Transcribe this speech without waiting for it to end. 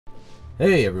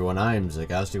Hey everyone, I'm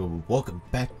Zachostic. Welcome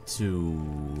back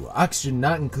to Oxygen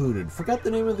Not Included. Forgot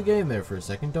the name of the game there for a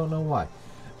second, don't know why.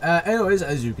 Anyways,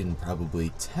 as you can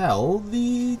probably tell,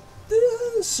 the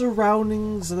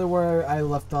surroundings of where I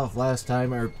left off last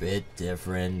time are a bit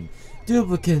different.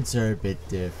 Duplicates are a bit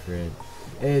different.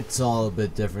 It's all a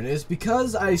bit different. It's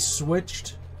because I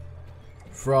switched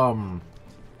from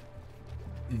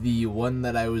the one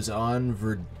that I was on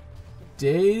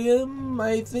Verdatum,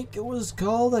 I think it was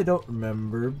called. I don't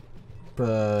remember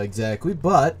exactly,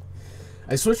 but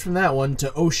I switched from that one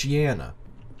to Oceania,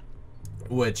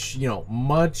 which, you know,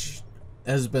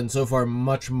 has been so far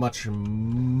much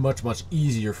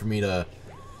easier for me to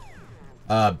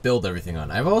build everything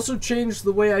on. I've also changed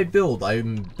the way I build.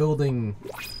 I'm building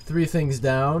 3 things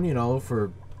down, you know,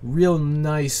 for real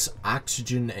nice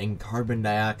oxygen and carbon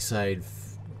dioxide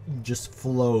just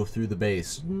flow through the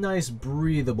base. Nice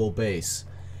breathable base.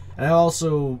 And I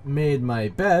also made my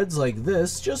beds like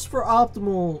this just for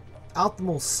optimal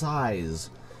size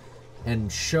and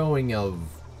showing of,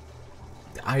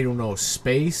 I don't know,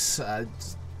 space. I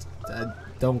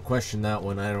don't question that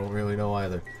one. I don't really know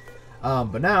either.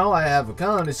 But now I have a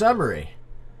colony summary.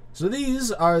 So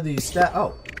these are the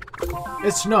oh,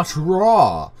 it's not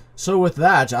raw. So with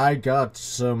that, I got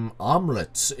some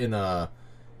omelets in a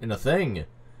thing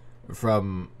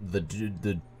from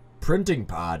the printing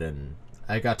pod, and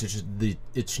I got to the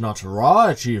it's not raw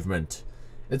achievement.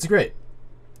 It's great.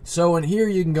 So in here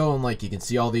you can go and, like, you can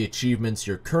see all the achievements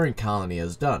your current colony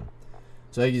has done.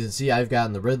 So you can see I've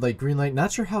gotten the red light, green light.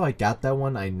 Not sure how I got that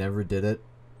one. I never did it.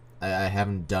 I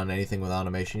haven't done anything with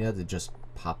automation yet. It just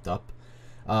popped up.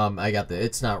 I got the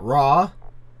it's not raw.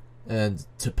 And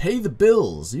to pay the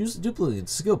bills, use the duplicate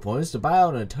skill points to buy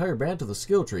out an entire branch of the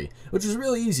skill tree, which is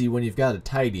really easy when you've got a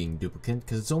tidying duplicate,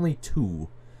 because it's only 2.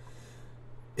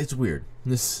 It's weird.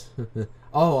 This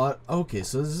oh, okay,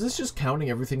 so is this just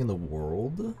counting everything in the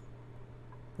world?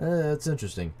 That's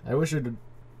interesting. I wish I'd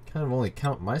kind of only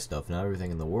count my stuff, not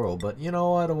everything in the world, but you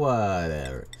know what,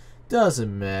 whatever.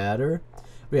 Doesn't matter.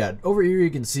 But yeah, over here you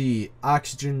can see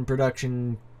oxygen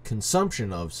production,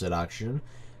 consumption of said oxygen,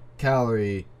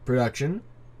 calorie production,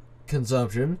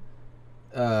 consumption,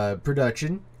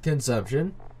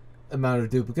 consumption, amount of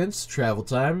duplicates, travel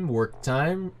time, work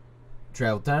time,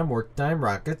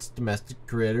 rockets, domestic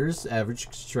critters, average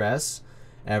stress,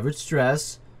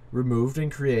 removed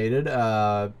and created,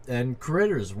 and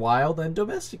critters, wild and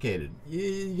domesticated.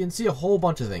 You can see a whole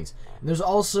bunch of things. And there's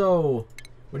also,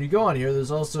 when you go on here,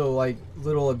 there's also, like,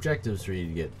 little objectives for you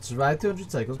to get. Survive 200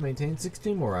 cycles, maintain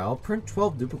 16 morale, print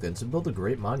 12 duplicates, and build a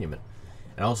great monument.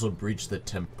 And also breach the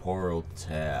temporal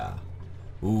tear.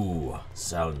 Ooh,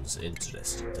 sounds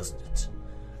interesting, doesn't it?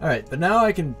 Alright, but now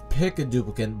I can pick a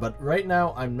duplicate, but right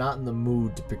now I'm not in the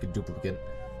mood to pick a duplicate.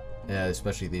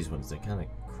 Especially these ones, they're kind of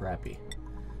crappy.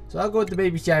 So I'll go with the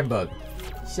baby shine bug.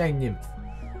 Shine nymph.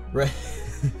 Right.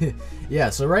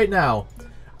 Yeah, so right now,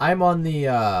 I'm on the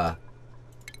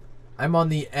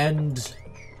end.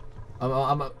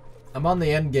 I'm on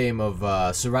the end game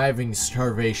of surviving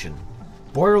starvation,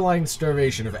 borderline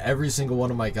starvation of every single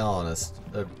one of my colonists,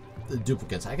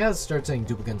 duplicates. I gotta start saying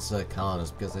duplicates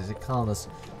colonists, because I say colonists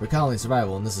for colony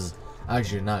survival, and this is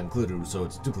actually not included, so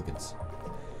it's duplicates.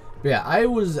 But yeah, I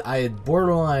had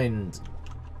borderline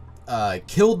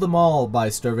killed them all by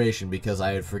starvation because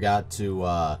I had forgot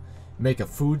to make a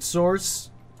food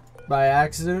source by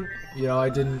accident. You know, I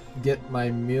didn't get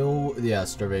my meal. Yeah,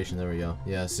 starvation, there we go.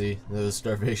 Yeah, see, there was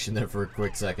starvation there for a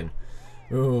quick second.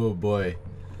 Oh boy.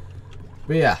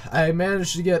 But yeah, I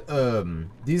managed to get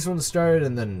these ones started,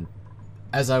 and then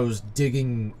as I was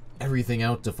digging everything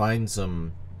out to find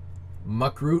some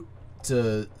muckroot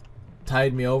to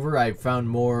tide me over, I found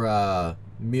more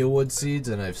mealwood seeds,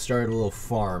 and I've started a little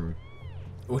farm,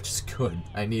 which is good.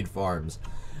 I need farms.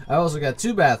 I also got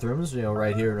 2 bathrooms, you know,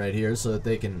 right here and right here, so that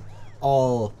they can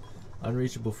all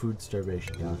unreachable food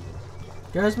starvation.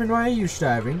 Gosman, why are you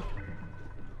starving?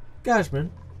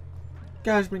 Gosman,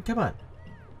 come on.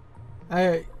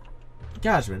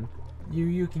 Gosman,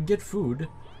 you can get food.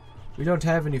 We don't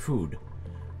have any food.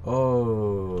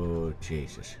 Oh,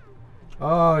 Jesus.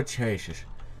 Oh, Jesus.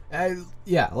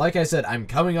 Yeah, like I said, I'm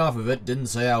coming off of it. Didn't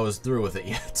say I was through with it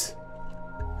yet.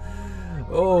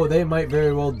 Oh, they might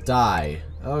very well die.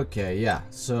 Okay, yeah.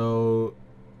 So,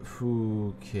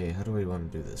 okay, how do we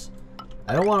want to do this?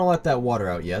 I don't want to let that water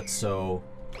out yet, so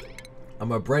I'm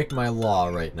going to break my law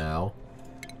right now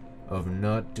of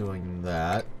not doing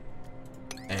that.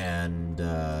 And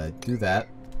do that.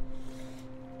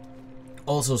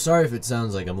 Also, sorry if it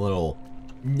sounds like I'm a little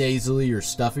nasally or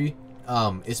stuffy.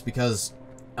 It's because,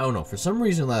 I don't know, for some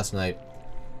reason last night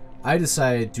I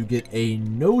decided to get a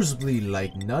nosebleed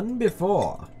like none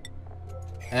before.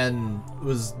 And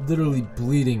was literally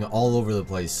bleeding all over the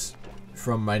place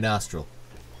from my nostril.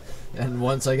 And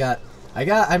once I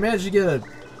managed to get a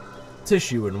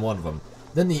tissue in one of them.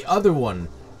 Then the other one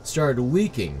started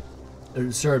leaking,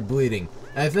 or started bleeding.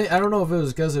 And I don't know if it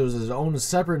was because it was his own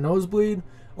separate nosebleed,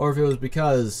 or if it was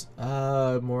because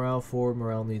morale 4,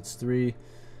 morale needs 3.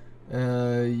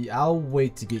 I'll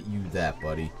wait to get you that,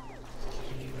 buddy.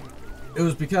 It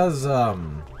was because I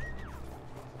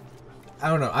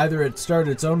don't know, either it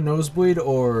started its own nosebleed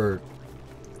or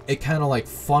it kind of like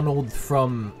funneled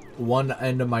from one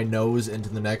end of my nose into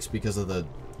the next because of the,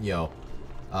 you know,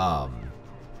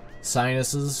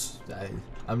 sinuses.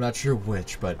 I'm not sure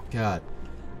which, but God,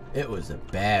 it was a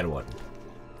bad one.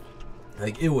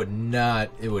 Like, it would not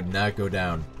go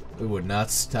down. It would not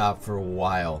stop for a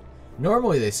while.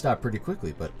 Normally they stop pretty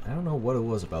quickly, but I don't know what it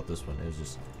was about this one. It was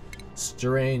just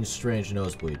strange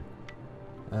nosebleed.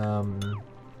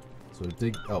 So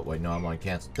dig. Oh wait, no, I'm on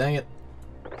cancel. Dang it!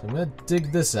 So I'm gonna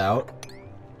dig this out.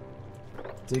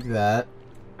 Dig that.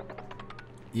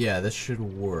 Yeah, this should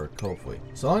work, hopefully.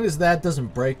 So long as that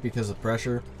doesn't break because of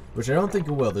pressure, which I don't think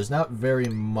it will. There's not very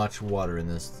much water in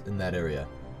that area,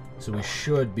 so we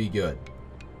should be good.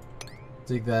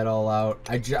 Dig that all out.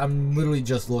 I'm literally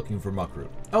just looking for muckroot.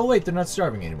 Oh wait, they're not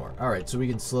starving anymore. All right, so we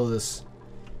can slow this.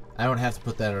 I don't have to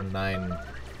put that on 9.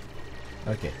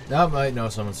 Okay, now I might know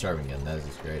someone's starving again. That is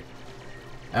great.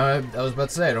 I was about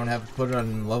to say I don't have to put it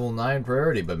on level 9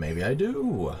 priority, but maybe I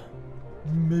do.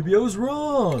 Maybe I was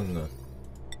wrong.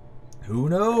 Who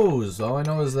knows? All I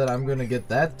know is that I'm gonna get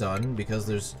that done because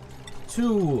there's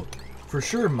 2 for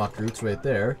sure muckroots right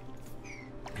there,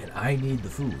 and I need the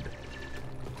food.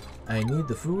 I need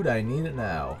the food. I need it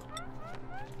now.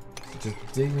 So just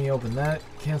dig me open that.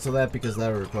 Cancel that because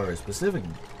that would require a specific,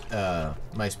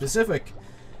 my specific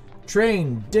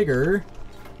train digger.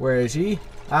 Where is he?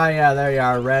 Ah, yeah, there you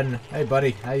are, Ren. Hey,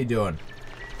 buddy, how you doing?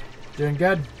 Doing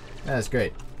good? That's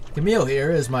great. Camille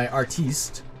here is my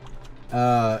artiste.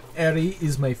 Eri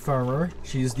is my farmer.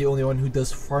 She's the only one who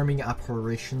does farming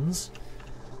operations.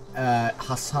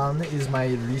 Hassan is my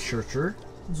researcher.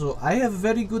 So I have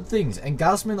very good things. And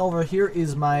Gasman over here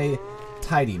is my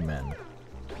tidy man.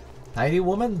 Tidy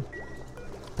woman?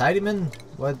 Tidy man?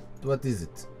 What is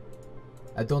it?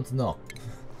 I don't know.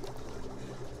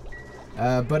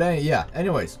 But yeah,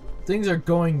 anyways, things are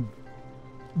going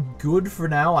good for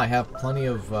now. I have plenty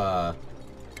of algae.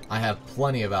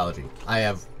 I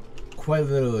have quite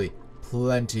literally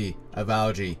plenty of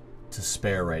algae to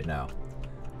spare right now.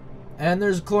 And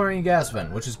there's a chlorine gas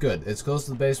vent, which is good. It's close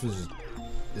to the base, which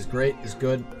is great, is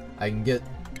good. I can get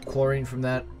chlorine from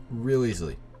that real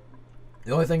easily.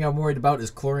 The only thing I'm worried about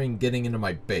is chlorine getting into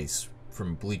my base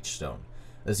from bleachstone.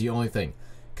 That's the only thing.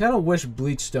 Kind of wish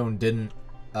bleachstone didn't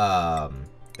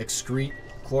excrete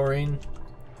chlorine.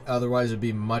 Otherwise it'd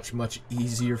be much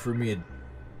easier for me to,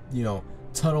 you know,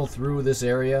 tunnel through this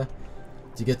area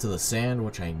to get to the sand,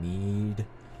 which I need.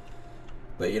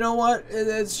 But you know what?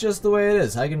 It's just the way it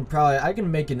is. I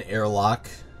can make an airlock.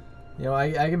 You know,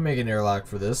 I can make an airlock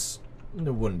for this. It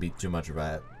wouldn't be too much of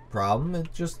a problem.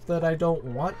 It's just that I don't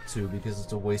want to because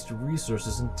it's a waste of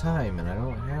resources and time, and I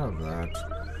don't have that.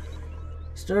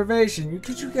 Starvation.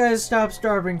 Could you guys stop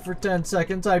starving for 10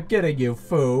 seconds? I'm getting you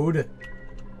food.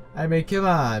 I mean, come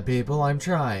on, people. I'm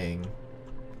trying.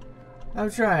 I'm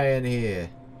trying here.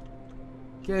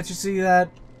 Can't you see that?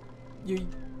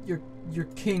 Your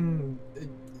king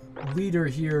leader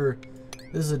here.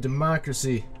 This is a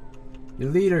democracy. Your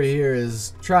leader here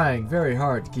is trying very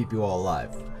hard to keep you all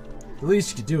alive. The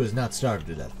least you could do is not starve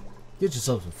to death. Get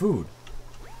yourself some food.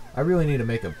 I really need to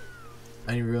make a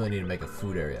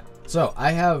food area. So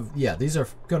I have, yeah, these are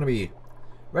gonna be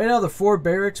right now the 4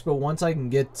 barracks, but once I can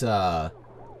get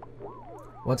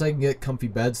comfy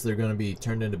beds, they're gonna be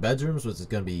turned into bedrooms, which is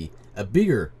gonna be a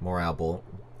bigger morale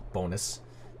bonus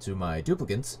to my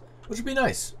duplicants, which would be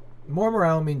nice. More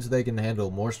morale means they can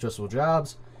handle more stressful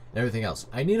jobs and everything else.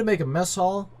 I need to make a mess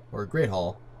hall or a great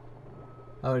hall.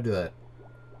 How do I do that?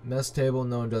 Mess table,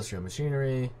 no industrial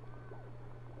machinery.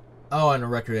 Oh, and a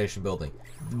recreation building.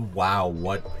 Wow,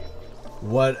 what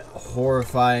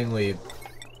horrifyingly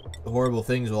horrible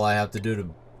things will I have to do to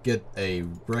get a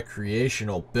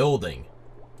recreational building?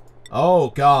 Oh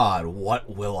God,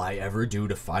 what will I ever do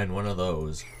to find one of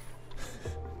those?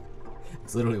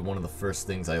 It's literally one of the first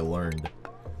things I learned.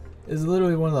 It's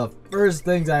literally one of the first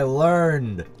things I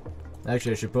learned.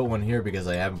 Actually, I should put one here because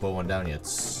I haven't put one down yet.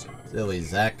 Silly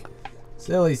Zach.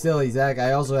 Silly Zach.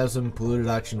 I also have some polluted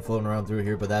oxygen floating around through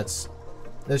here, but that's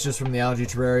just from the algae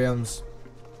terrariums.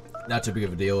 not too big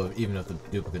of a deal. Even if the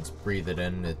duplicates breathe it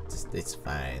in, it's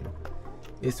fine.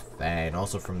 It's fine.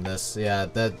 Also from this, yeah,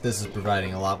 this is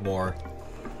providing a lot more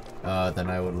than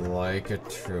I would like it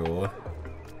to.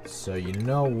 So you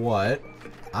know what?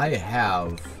 I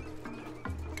have...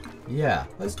 Yeah,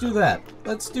 let's do that.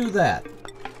 Let's do that.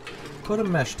 Put a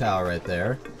mesh towel right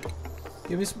there.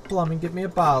 Give me some plumbing. Give me a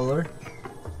bottler.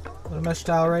 Put a mesh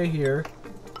towel right here.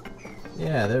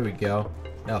 Yeah, there we go.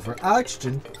 Now for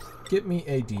oxygen, get me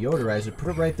a deodorizer. Put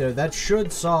it right there. That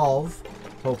should solve,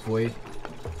 hopefully,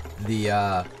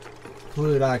 the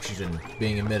polluted oxygen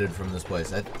being emitted from this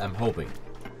place. I'm hoping.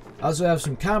 I also have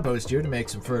some compost here to make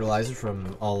some fertilizer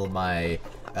from all of my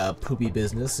poopy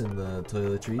business in the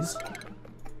toiletries.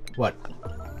 What?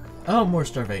 Oh, more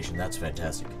starvation. That's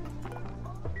fantastic.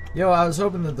 Yo, I was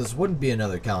hoping that this wouldn't be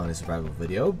another colony survival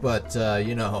video, but,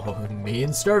 you know, me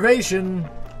and starvation,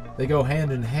 they go hand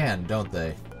in hand, don't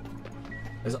they?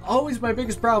 That's always my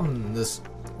biggest problem in this,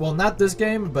 well, not this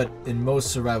game, but in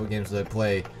most survival games that I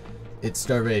play, it's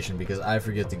starvation, because I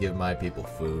forget to give my people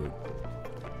food.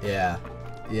 Yeah,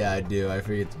 I do. I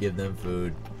forget to give them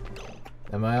food.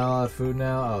 Am I all out of food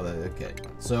now? Oh, okay.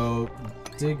 So,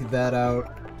 dig that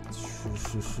out.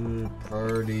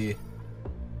 Priority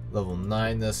level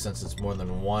 9 this, since it's more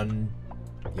than one.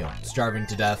 You know, starving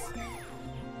to death.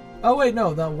 Oh wait,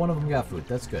 no, one of them got food.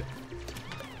 That's good.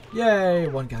 Yay,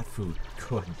 one got food.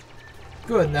 Good.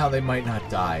 Good, now they might not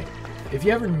die. If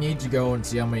you ever need to go and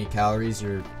see how many calories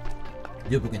your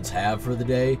duplicants have for the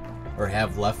day, or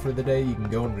have left for the day, you can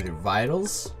go into your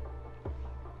vitals.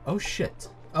 Oh shit.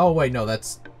 Oh wait, no,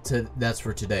 that's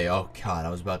for today. Oh god, I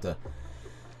was about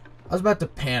to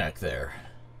panic there.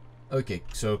 Okay,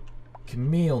 so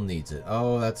Camille needs it.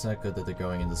 Oh, that's not good that they're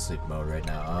going into sleep mode right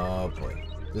now. Oh boy.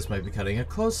 This might be cutting it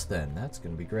close then. That's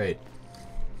gonna be great.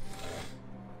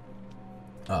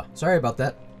 Oh, sorry about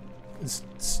that.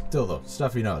 Still though,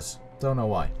 stuffy nose. Don't know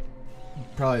why.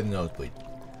 Probably the nosebleed.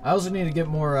 I also need to get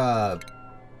more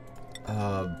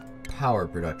power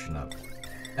production up.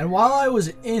 And while I was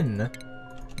in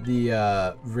the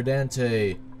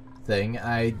Verdante thing,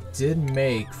 I did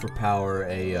make for power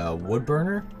a wood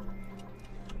burner.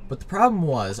 But the problem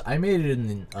was, I made it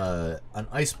in an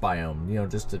ice biome, you know,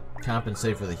 just to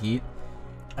compensate for the heat.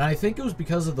 And I think it was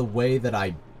because of the way that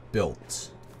I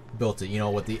built it, you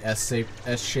know, with the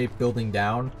S-shaped building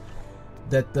down,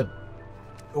 that the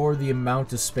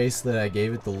amount of space that I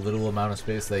gave it, the little amount of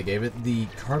space that I gave it, the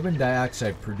carbon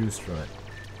dioxide produced from it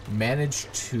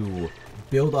managed to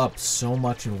build up so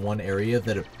much in one area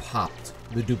that it popped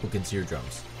the duplicant's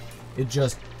eardrums. It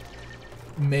just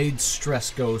made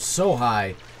stress go so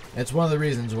high. It's one of the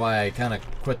reasons why I kind of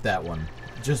quit that one.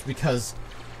 Just because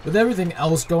with everything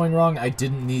else going wrong, I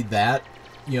didn't need that.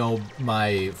 You know,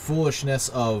 my foolishness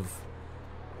of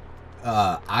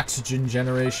oxygen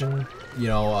generation, you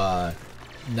know,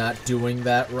 not doing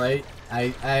that right.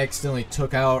 I accidentally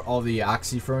took out all the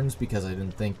oxyferns because I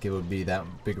didn't think it would be that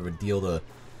big of a deal to,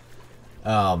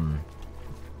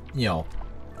 you know,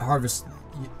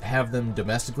 have them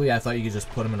domestically. I thought you could just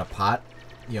put them in a pot,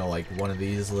 you know, like one of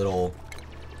these little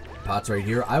pots right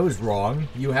here. I was wrong.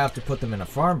 You have to put them in a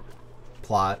farm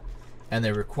plot, and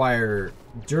they require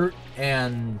dirt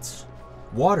and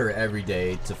water every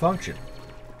day to function.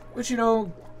 Which, you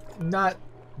know, not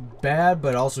bad,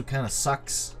 but also kind of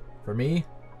sucks for me.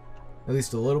 At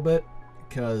least a little bit.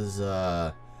 Because,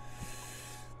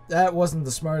 that wasn't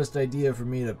the smartest idea for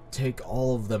me to take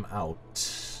all of them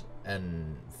out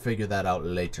and figure that out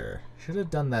later. Should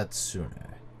have done that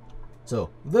sooner.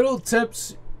 So, little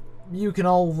tips you can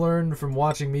all learn from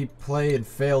watching me play and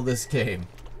fail this game.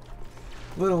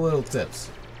 Little tips.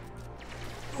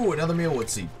 Ooh, another mealwood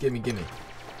seed. Gimme. Gimme.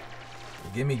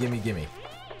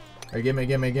 Or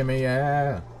gimme,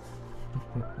 yeah.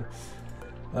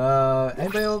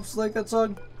 Anybody else like that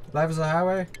song? Life is a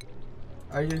highway?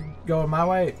 Are you going my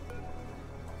way?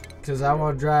 Cause I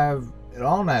want to drive it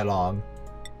all night long.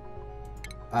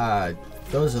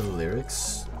 Those are the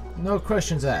lyrics. No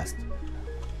questions asked.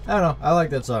 I don't know, I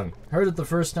like that song. Heard it the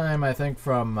first time, I think,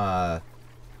 from,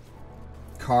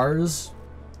 Cars.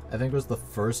 I think it was the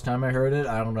first time I heard it.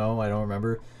 I don't know, I don't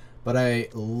remember. But I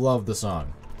love the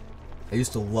song. I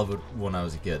used to love it when I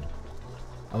was a kid.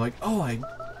 I'm like, oh, I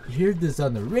heard this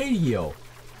on the radio.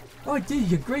 Oh, dude,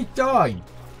 you're a great dog.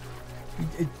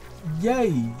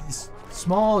 Yay,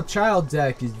 small child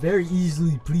Zach is very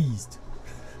easily pleased.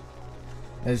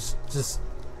 And it's just,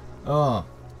 oh,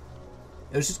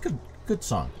 it was just good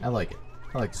song. I like it.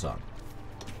 I like the song.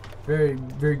 Very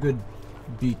good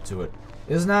beat to it.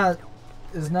 It's not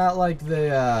like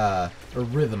the or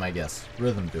rhythm, I guess.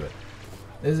 Rhythm to it.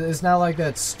 It's not like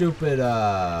that stupid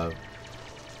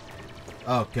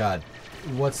Oh god.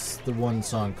 What's the one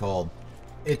song called?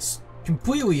 It's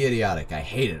completely idiotic. I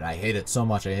hate it. I hate it so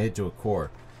much. I hate it to a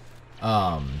core.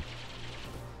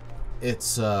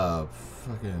 It's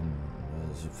fucking...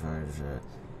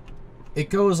 It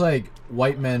goes like,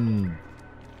 white men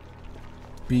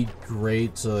be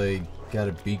great, so they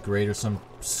gotta be great or some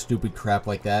stupid crap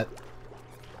like that.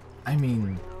 I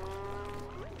mean...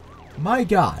 My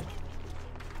god.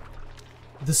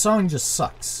 The song just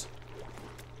sucks.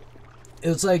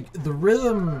 It's like, the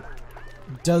rhythm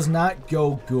does not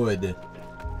go good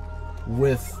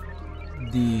with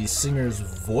the singer's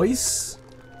voice,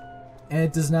 and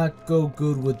it does not go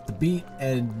good with the beat,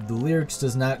 and the lyrics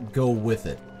does not go with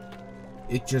it.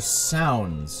 It just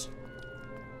sounds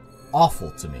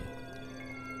awful to me.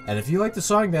 And if you like the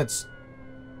song, that's,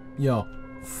 you know,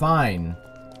 fine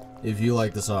if you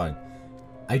like the song.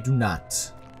 I do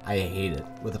not. I hate it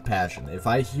with a passion. If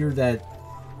I hear that,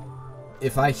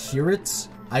 if I hear it,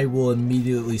 I will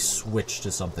immediately switch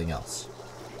to something else.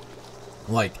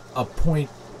 Like a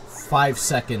 0.5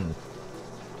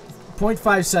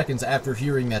 seconds after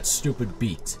hearing that stupid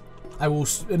beat, I will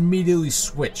immediately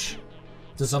switch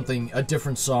to something, a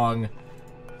different song,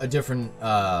 a different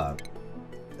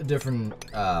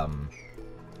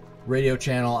radio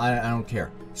channel. I don't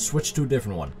care. Switch to a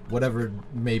different one, whatever it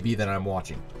may be that I'm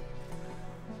watching.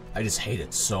 I just hate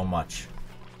it so much.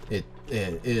 It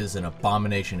is an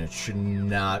abomination. It should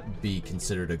not be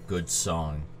considered a good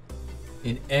song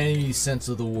in any sense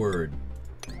of the word.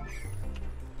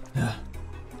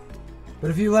 But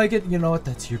if you like it, you know what?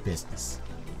 That's your business.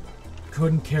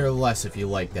 Couldn't care less if you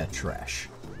like that trash.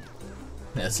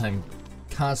 As I'm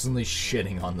constantly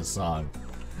shitting on the song.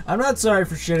 I'm not sorry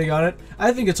for shitting on it.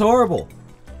 I think it's horrible.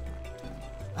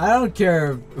 I don't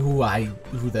care who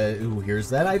hears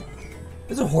that.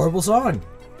 It's a horrible song.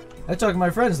 I talk to my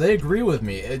friends, they agree with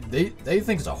me. They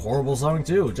think it's a horrible song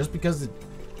too, just because it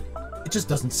just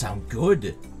doesn't sound good.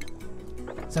 It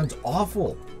sounds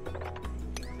awful.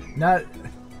 Not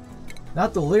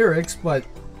the lyrics, but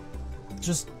it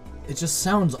just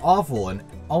sounds awful in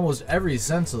almost every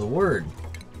sense of the word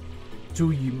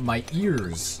to my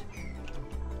ears.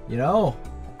 You know,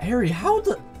 Harry, how?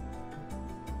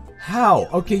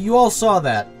 Okay, you all saw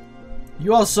that.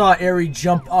 You all saw Harry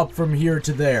jump up from here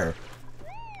to there.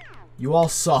 You all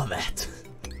saw that.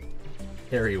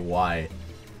 Harry, why?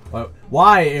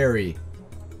 Why, Harry?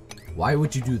 Why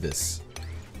would you do this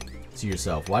to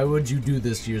yourself? Why would you do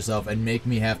this to yourself and make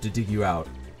me have to dig you out?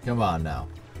 Come on now.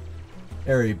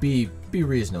 Harry, be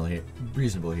reasonable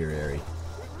here, Harry.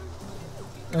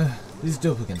 These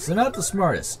duplicants, they're not the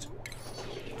smartest.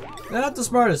 They're not the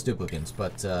smartest duplicants,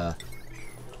 but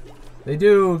they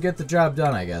do get the job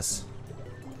done, I guess.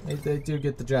 They do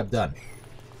get the job done.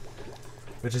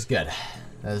 Which is good,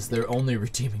 as their only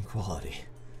redeeming quality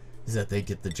is that they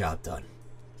get the job done.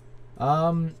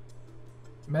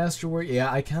 Masterwork,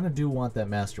 yeah, I kind of do want that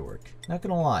masterwork. Not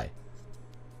gonna lie.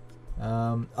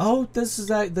 Oh, this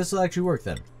will actually work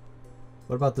then.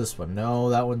 What about this one?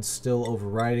 No, that one's still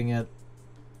overriding it.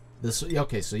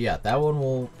 Okay, so yeah, that one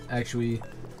will actually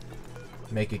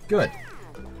make it good.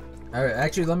 Alright,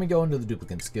 actually, let me go into the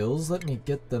duplicant skills. Let me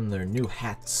get them their new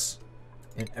hats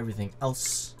and everything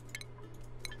else.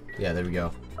 Yeah, there we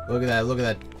go. Look at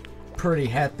that pretty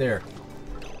hat there.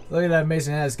 Look at that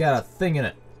amazing hat. It's got a thing in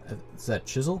it. Is that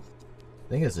chisel? I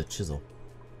think it's a chisel.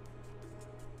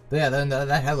 But yeah, then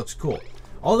that hat looks cool.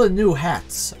 All the new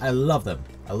hats, I love them.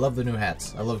 I love the new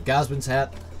hats. I love Gosman's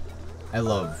hat. I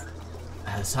love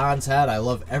Hassan's hat. I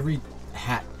love every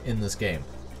hat in this game.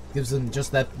 Gives them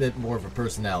just that bit more of a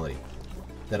personality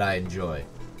that I enjoy.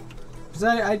 Because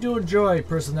I do enjoy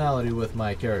personality with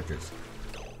my characters.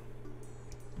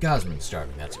 Gosman's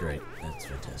starving. That's great. That's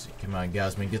fantastic. Come on,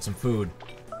 Gosman, get some food.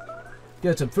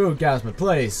 Get some food, Gosman,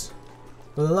 please.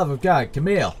 For the love of God,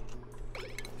 Camille.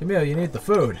 Camille, you need the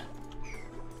food.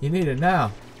 You need it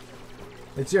now.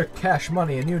 It's your cash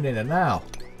money and you need it now.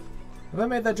 Have I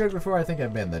made that joke before? I think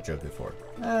I've made that joke before.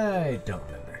 I don't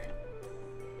remember.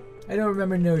 I don't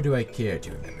remember, nor do I care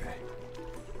to remember.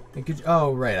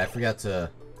 Oh, right. I forgot to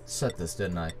set this,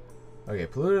 didn't I? Okay,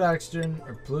 polluted oxygen,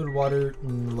 or polluted water,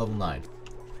 level 9.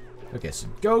 Okay, so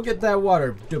go get that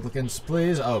water, duplicants,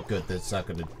 please. Oh, good. That's not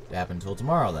going to happen until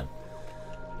tomorrow, then.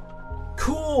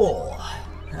 Cool.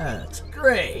 That's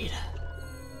great.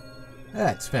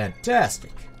 That's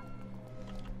fantastic.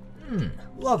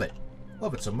 Love it.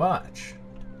 Love it so much.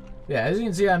 Yeah, as you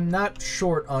can see, I'm not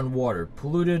short on water.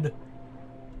 Polluted.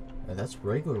 That's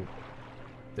regular.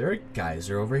 There are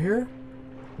geyser over here.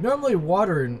 Normally,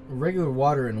 regular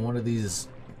water in one of these,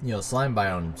 slime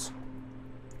biomes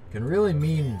can really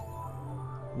mean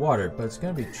water, but it's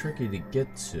gonna be tricky to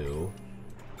get to.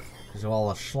 It's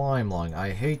all a slime lung.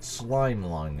 I hate slime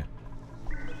lung.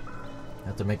 I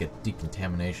have to make a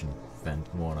decontamination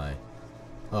vent, won't I?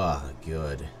 Oh,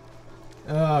 good.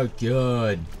 Oh,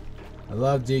 good. I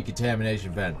love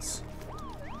decontamination vents.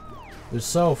 They're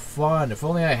so fun. If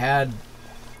only I had...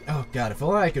 Oh, God. If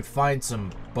only I could find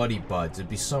some buddy buds, it'd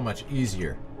be so much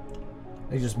easier.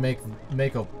 I just make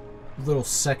a little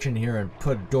section here and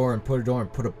put a door and put a door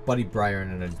and put a buddy briar in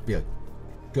it, and it'd be like,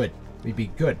 good. We'd be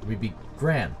good. We'd be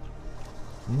grand.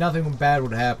 Nothing bad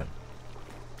would happen.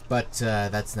 But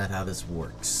that's not how this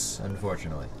works,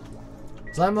 unfortunately.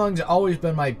 Slime lung's always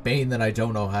been my bane that I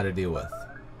don't know how to deal with.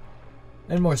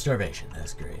 And more starvation.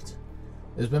 That's great.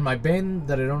 It's been my bane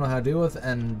that I don't know how to deal with,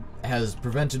 and has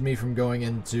prevented me from going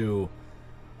into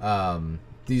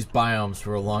these biomes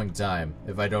for a long time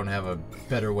if I don't have a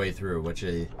better way through, which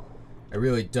I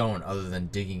really don't, other than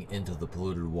digging into the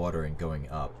polluted water and going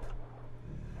up.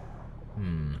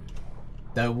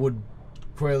 That would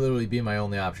quite literally be my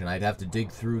only option. I'd have to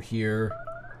dig through here.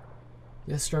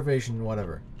 Yes, starvation,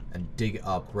 whatever. And dig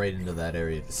up right into that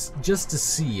area just to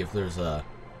see if there's a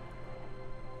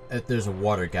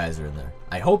water geyser in there.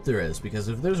 I hope there is, because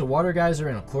if there's a water geyser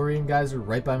and a chlorine geyser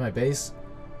right by my base,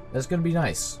 that's gonna be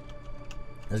nice.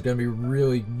 That's gonna be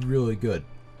really, really good.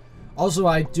 Also,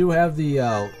 I do have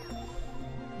the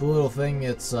little thing.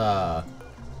 It's what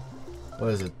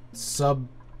is it?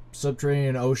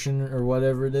 Subterranean ocean or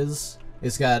whatever it is.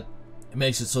 It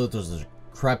makes it so that there's a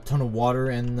crap ton of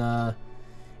water in the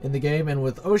game, and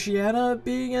with Oceania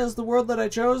being as the world that I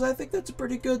chose, I think that's a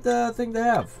pretty good thing to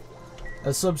have.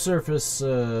 A subsurface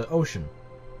ocean,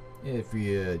 if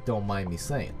you don't mind me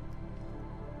saying.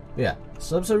 But yeah,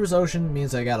 subsurface ocean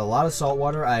means I got a lot of salt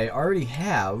water. I already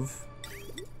have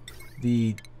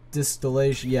the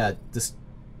distillation,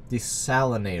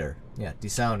 desalinator. Yeah,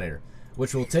 desalinator,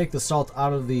 which will take the salt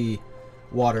out of the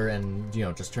water and, you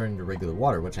know, just turn into regular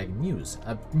water, which I can use.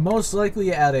 Most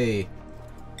likely at a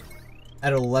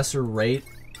lesser rate.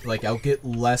 Like, I'll get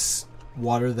less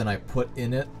water than I put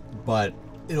in it, but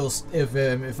it'll,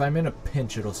 if I'm in a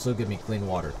pinch, it'll still give me clean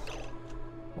water.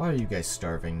 Why are you guys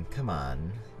starving? Come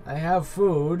on. I have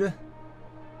food.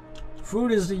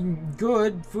 Food is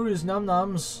good. Food is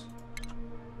num-nums.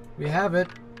 We have it.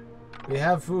 We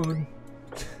have food.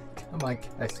 Come on,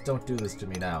 guys. Don't do this to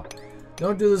me now.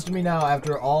 Don't do this to me now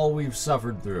after all we've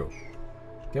suffered through.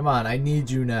 Come on, I need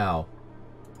you now.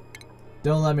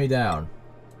 Don't let me down.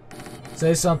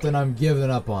 Say something, I'm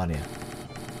giving up on you.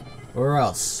 Or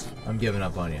else, I'm giving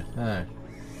up on you. Alright.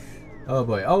 Oh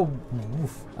boy. Oh,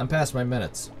 oof. I'm past my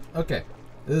minutes. Okay.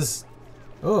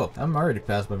 Oh, I'm already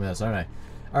past my minutes, aren't I?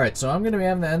 Alright, so I'm going to be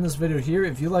having to end this video here.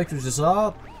 If you liked what you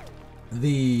saw,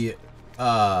 the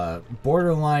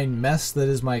borderline mess that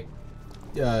is my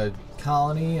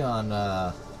colony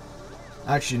on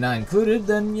actually not included,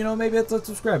 then, you know, maybe hit that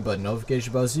subscribe button,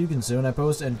 notification bell so you can see when I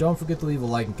post, and don't forget to leave a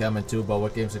like and comment too about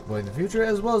what games I can play in the future,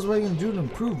 as well as what you can do to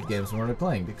improve the games when I'm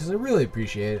playing, because I really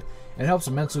appreciate it, and it helps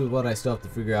immensely with what I still have to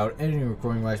figure out, editing and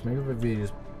recording wise,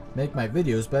 make my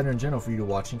videos better in general for you to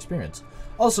watch and experience.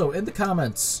 Also, in the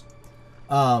comments,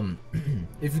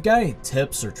 if you've got any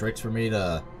tips or tricks for me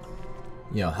to,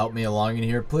 you know, help me along in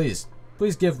here, please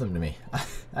give them to me.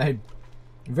 I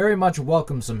very much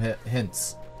welcome some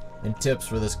hints and tips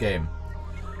for this game.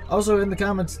 Also, in the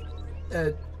comments,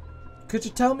 could you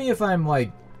tell me if I'm,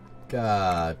 like,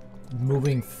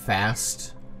 moving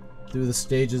fast through the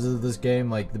stages of this game,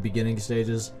 like the beginning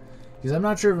stages? Because I'm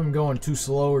not sure if I'm going too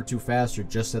slow or too fast or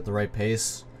just at the right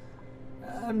pace.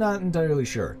 I'm not entirely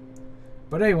sure.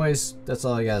 But anyways, that's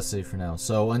all I gotta say for now.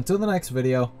 So, until the next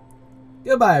video,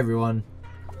 goodbye everyone.